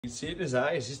You can see it in his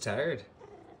eyes. He's tired.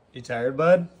 You tired,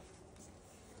 bud?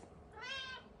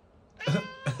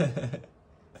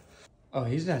 Oh,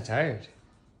 he's not tired.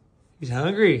 He's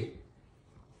hungry.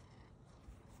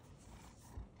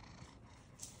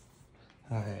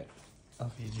 All right, I'll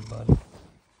feed you, bud.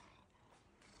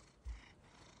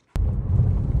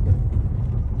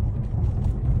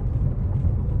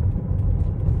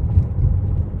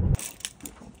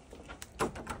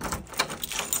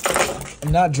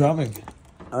 I'm not drumming.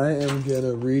 I am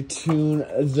gonna retune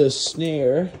the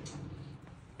snare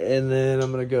and then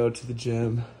I'm gonna go to the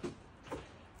gym.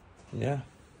 Yeah.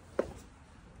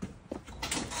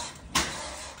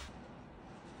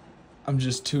 I'm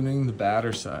just tuning the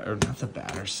batter side, or not the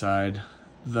batter side,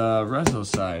 the reso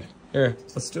side. Here,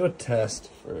 let's do a test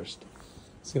first.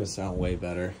 It's gonna sound way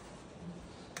better.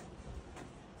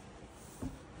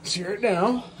 Let's hear it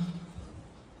now.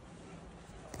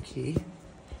 Okay.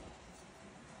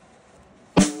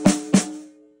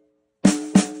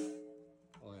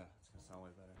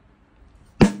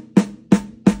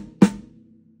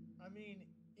 I mean,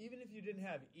 even if you didn't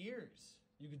have ears,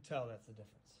 you could tell that's the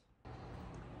difference.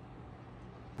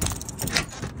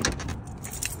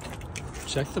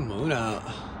 Check the moon out.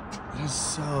 It is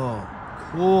so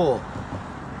cool.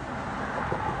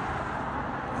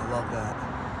 I love that.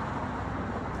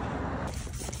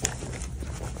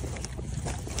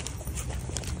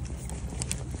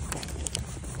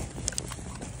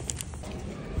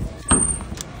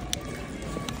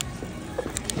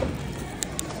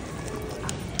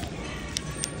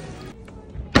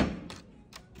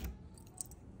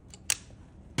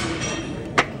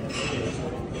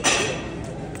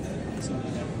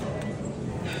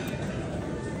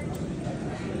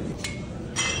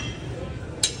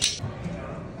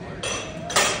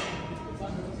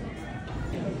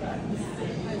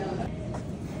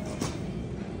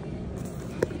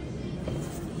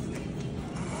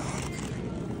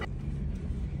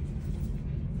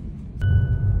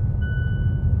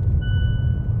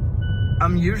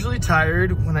 I'm usually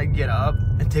tired when I get up.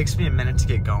 It takes me a minute to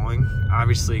get going.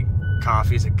 Obviously,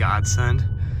 coffee is a godsend.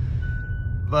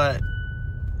 But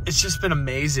it's just been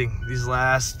amazing this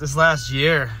last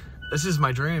year. This is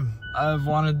my dream. I've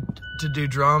wanted to do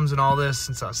drums and all this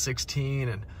since I was 16.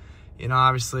 And, you know,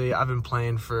 obviously, I've been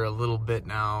playing for a little bit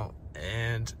now.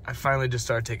 And I finally just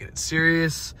started taking it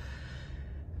serious.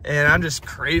 And I'm just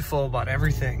grateful about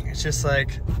everything. It's just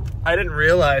like, I didn't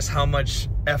realize how much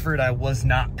effort I was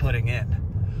not putting in.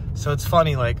 So it's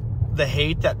funny, like the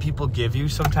hate that people give you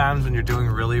sometimes when you're doing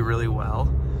really, really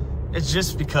well, it's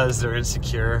just because they're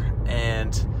insecure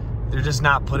and they're just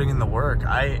not putting in the work.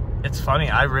 It's funny,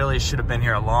 I really should have been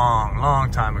here a long, long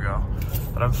time ago,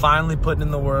 but I'm finally putting in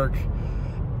the work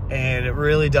and it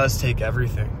really does take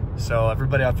everything. So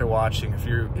everybody out there watching, if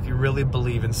you really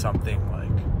believe in something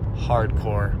like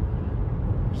hardcore,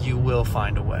 you will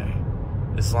find a way.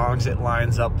 As long as it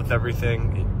lines up with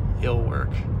everything, it'll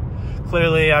work.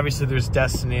 Clearly, obviously, there's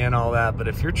destiny and all that, but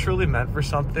if you're truly meant for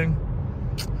something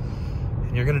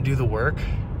and you're gonna do the work,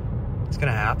 it's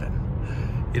gonna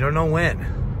happen. You don't know when,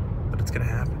 but it's gonna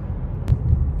happen.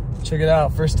 Check it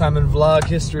out, first time in vlog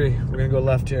history. We're gonna go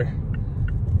left here.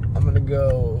 I'm gonna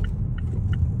go,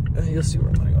 you'll see where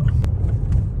I'm gonna go.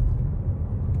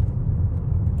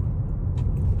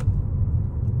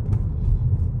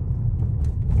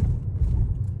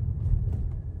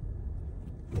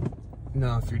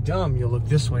 Now, if you're dumb, you'll look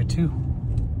this way too.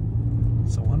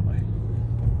 It's a one way.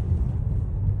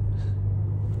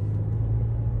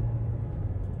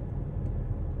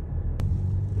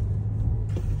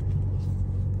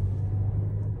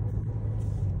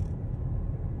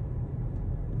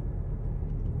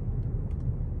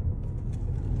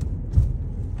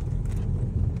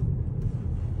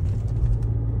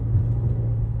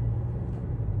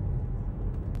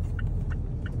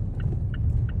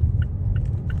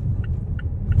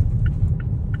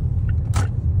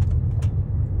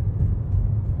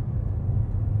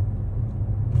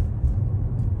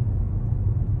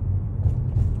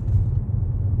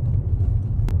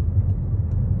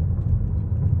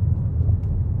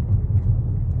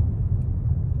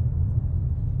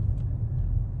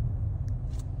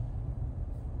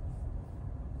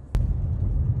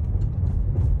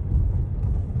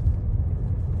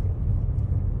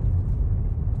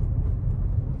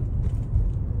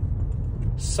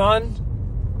 Son,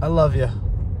 I love you.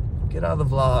 Get out of the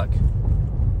vlog.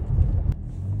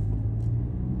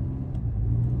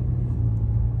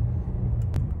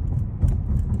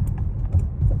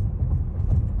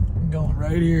 I'm going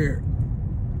right here.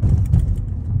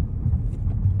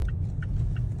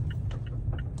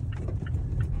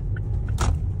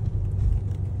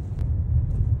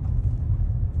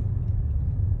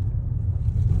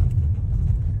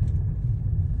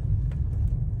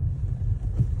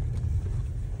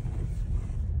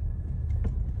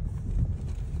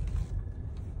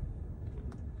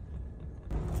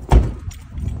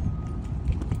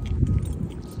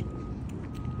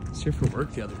 was here for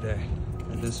work the other day,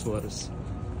 and this was,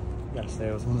 I gotta say,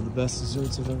 it was one of the best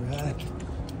desserts I've ever had.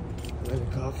 I had a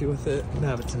coffee with it. I'm gonna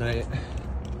have it tonight.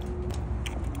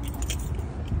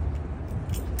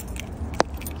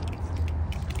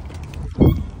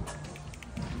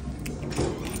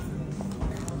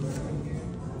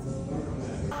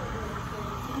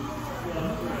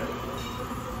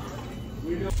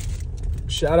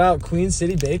 Shout out Queen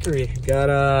City Bakery.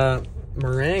 Got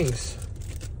meringues.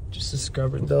 Just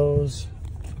discovered those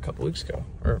a couple weeks ago,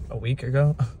 or a week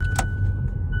ago.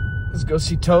 Let's go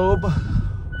see Tobe.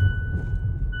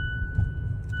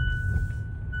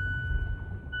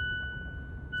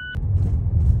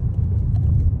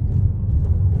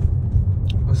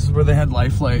 This is where they had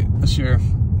Lifelight this year.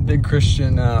 Big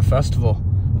Christian festival.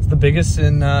 It's the biggest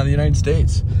in the United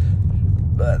States.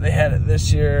 But they had it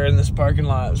this year in this parking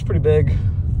lot. It was pretty big.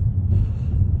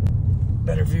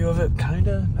 Better view of it,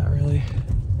 kinda, not really.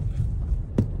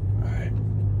 All right.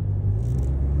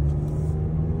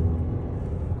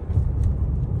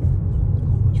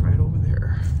 It's right over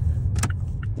there.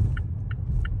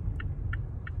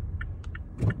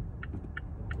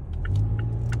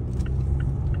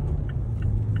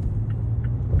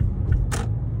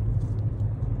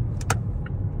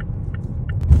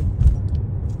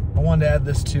 I wanted to add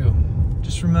this too.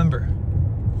 Just remember,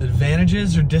 the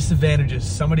advantages or disadvantages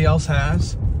somebody else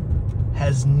has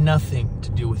nothing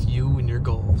to do with you and your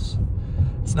goals.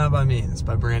 It's not by me, it's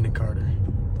by Brandon Carter.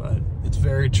 But it's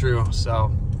very true,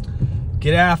 so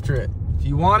get after it. If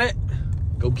you want it,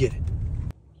 go get it.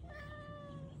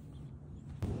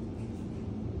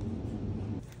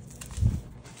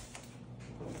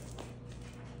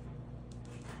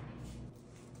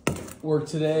 Work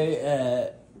today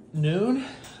at noon,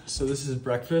 so this is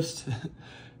breakfast.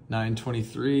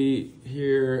 9:23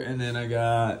 here, and then I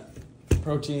got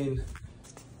protein,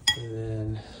 and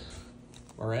then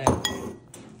meringue.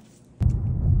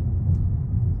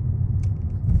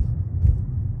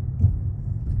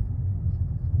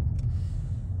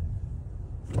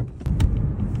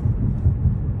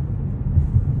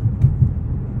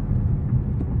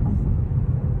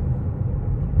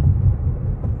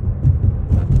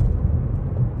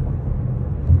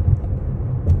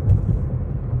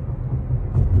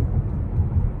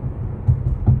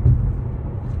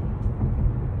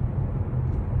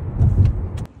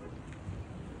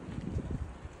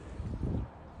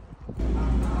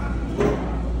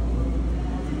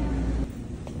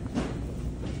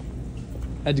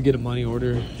 Had to get a money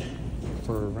order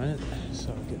for rent,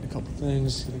 so I'm getting a couple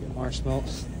things. Gonna get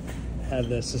marshmallows. Had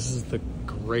this. This is the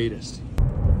greatest.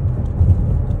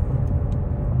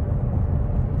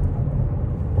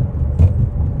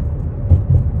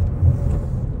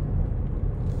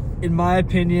 In my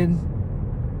opinion,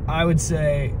 I would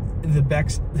say the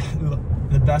best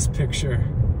picture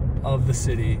of the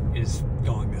city is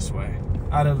going this way.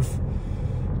 Out of,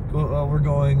 we're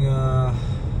going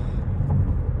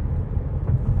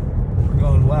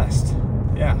west.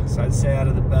 Yeah, so I'd say out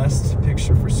of the best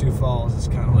picture for Sioux Falls is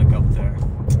kind of like up there.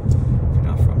 If you're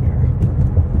not from here.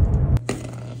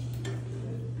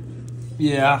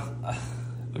 Yeah,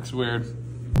 looks weird.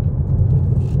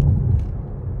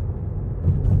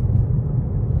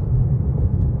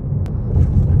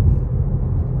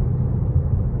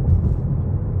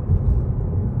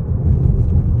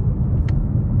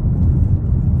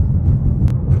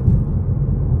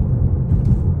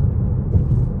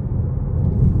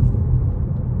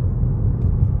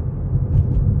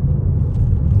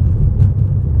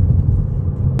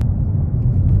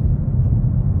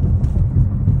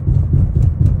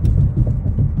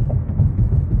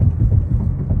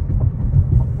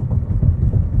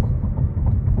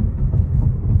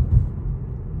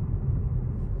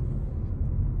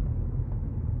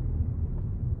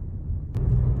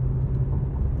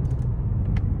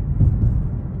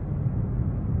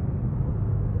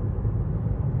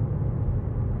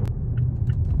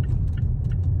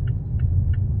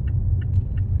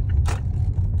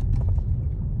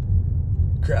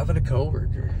 Grabbing a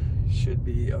coworker should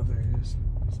be. Oh, there it is.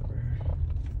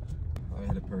 I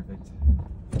had it perfect.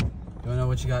 Do I know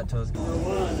what you got, Toes? Number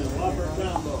one, the Whopper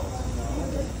combo.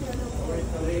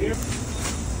 Are they here?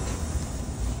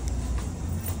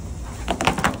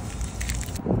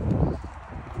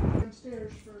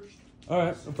 Downstairs first. All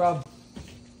right, no problem.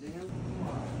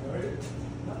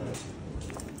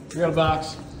 We got a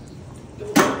box.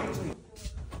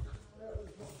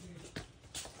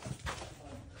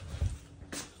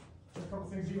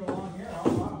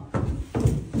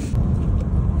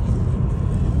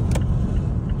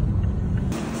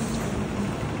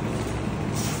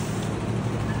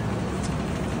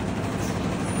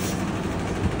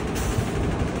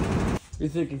 you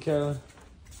thinking, Carolyn?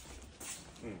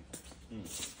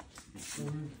 So we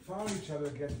found each other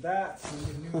again. That's when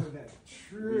we knew that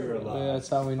true. We were alive. Yeah, that's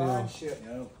how we knew. Friendship.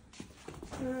 Yep.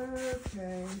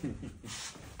 Okay.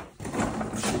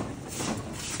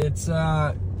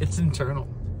 It's internal.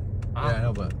 Yeah, I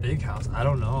know, but Big house. I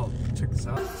don't know. Check this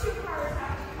out. Those 2 cars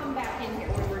have to come back in here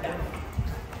when we're done.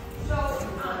 So,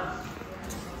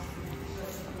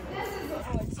 this is,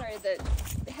 oh, I'm sorry, the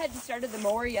hadn't started the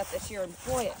mower yet this year, and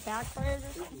boy, it backfired or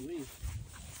something.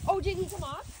 Oh, did he come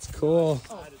off? It's cool.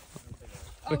 What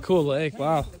a cool lake.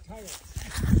 Wow.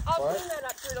 I'll clean that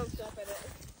up so don't step in it.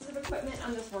 Piece of equipment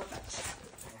on this workbench.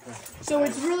 So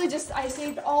it's really just, I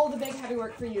saved all the big heavy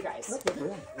work for you guys.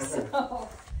 So,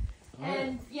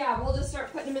 and yeah, we'll just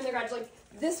start putting them in the garage. Like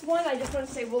this one, I just want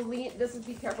to say we'll lean, this is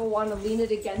be careful, want to lean it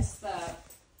against the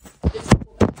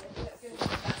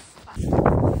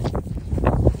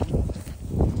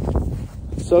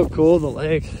So cool, the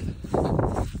lake.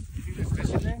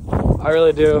 I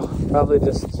really do. Probably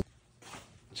just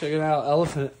check it out,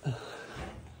 elephant.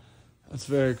 That's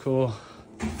very cool.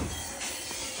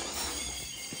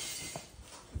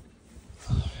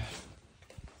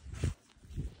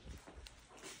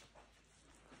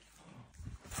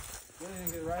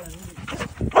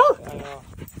 I know.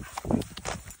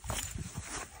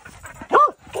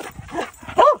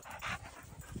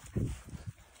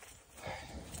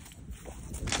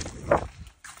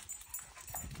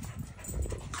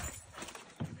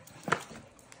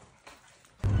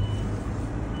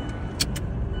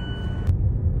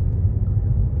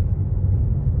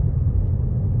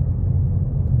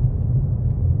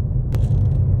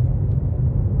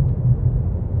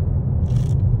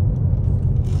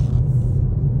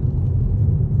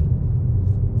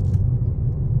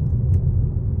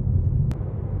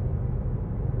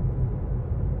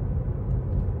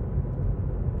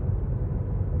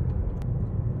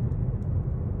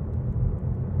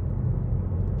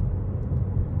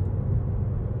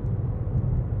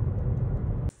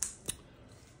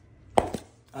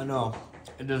 I know.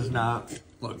 It does not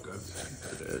look good.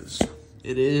 It is.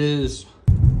 It is.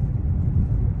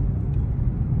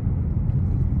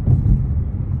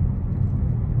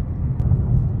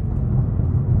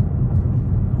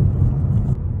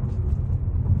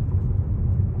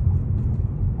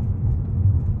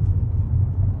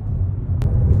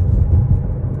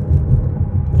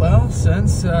 Well,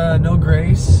 since no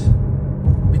Grace,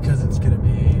 because it's gonna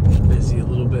be busy a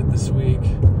little bit this week,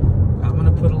 I'm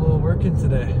gonna put a little work in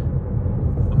today.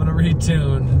 I'm gonna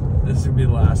retune. This is gonna be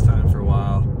the last time for a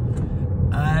while.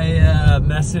 I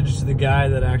messaged the guy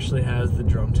that actually has the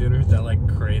drum tuner that like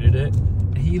created it.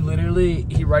 He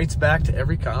writes back to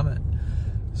every comment.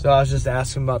 So I was just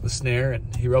asking about the snare,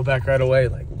 and he wrote back right away,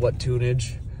 like what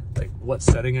tunage, like what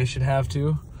setting I should have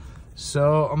to.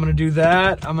 So I'm gonna do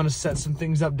that. I'm gonna set some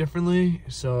things up differently.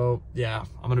 So yeah,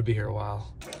 I'm gonna be here a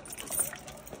while.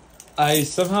 I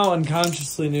somehow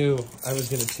unconsciously knew I was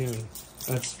gonna tune.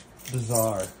 That's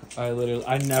bizarre. I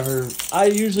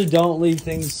usually don't leave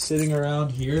things sitting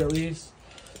around here at least,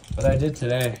 but I did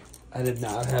today. I did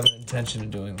not have an intention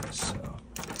of doing this, so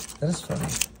that is funny.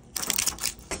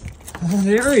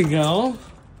 There we go.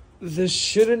 This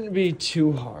shouldn't be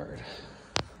too hard.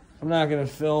 I'm not gonna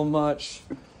film much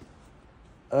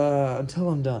until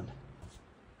I'm done.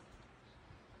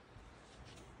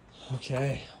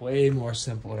 Okay, way more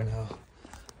simpler now.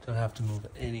 Don't have to move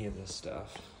any of this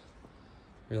stuff.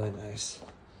 Really nice.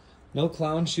 No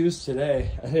clown shoes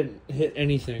today. I didn't hit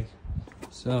anything.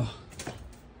 So,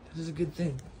 that is a good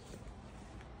thing.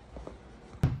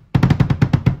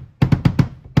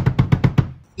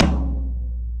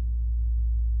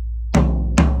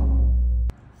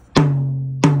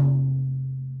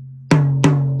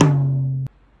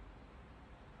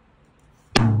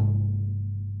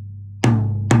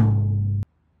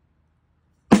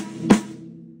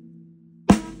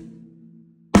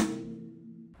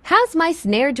 How's my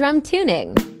snare drum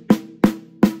tuning?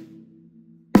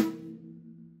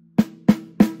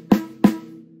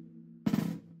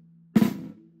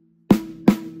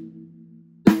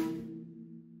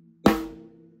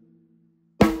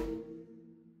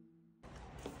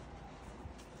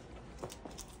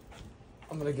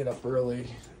 I'm gonna get up early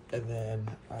and then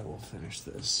I will finish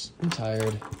this. I'm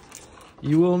tired.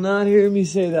 You will not hear me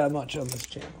say that much on this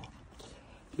channel.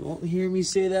 You won't hear me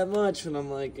say that much when I'm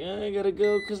like, I gotta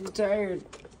go because I'm tired.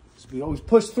 Because we always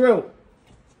push through.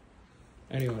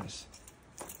 Anyways,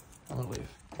 I'm gonna leave.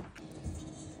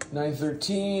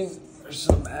 9:13, there's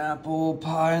some apple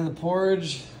pie in the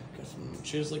porridge. Got some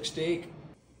chislic steak.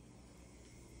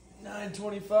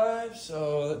 9:25,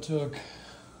 so that took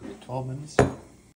 12 minutes.